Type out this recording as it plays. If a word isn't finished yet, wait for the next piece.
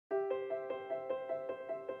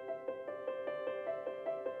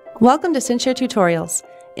Welcome to CinchShare Tutorials.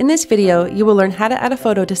 In this video, you will learn how to add a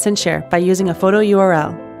photo to CinchShare by using a photo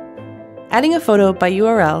URL. Adding a photo by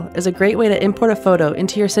URL is a great way to import a photo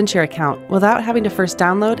into your CinchShare account without having to first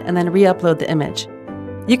download and then re-upload the image.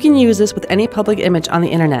 You can use this with any public image on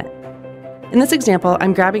the internet. In this example,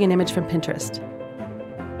 I'm grabbing an image from Pinterest.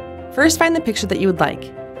 First, find the picture that you would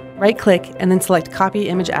like. Right-click and then select Copy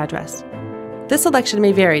Image Address. This selection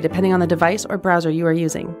may vary depending on the device or browser you are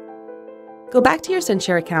using. Go back to your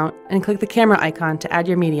CinchShare account and click the camera icon to add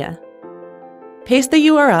your media. Paste the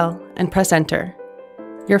URL and press Enter.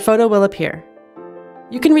 Your photo will appear.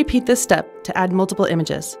 You can repeat this step to add multiple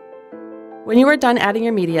images. When you are done adding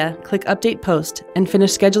your media, click Update Post and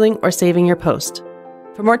finish scheduling or saving your post.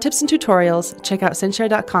 For more tips and tutorials, check out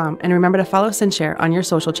CinchShare.com and remember to follow CinchShare on your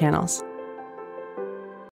social channels.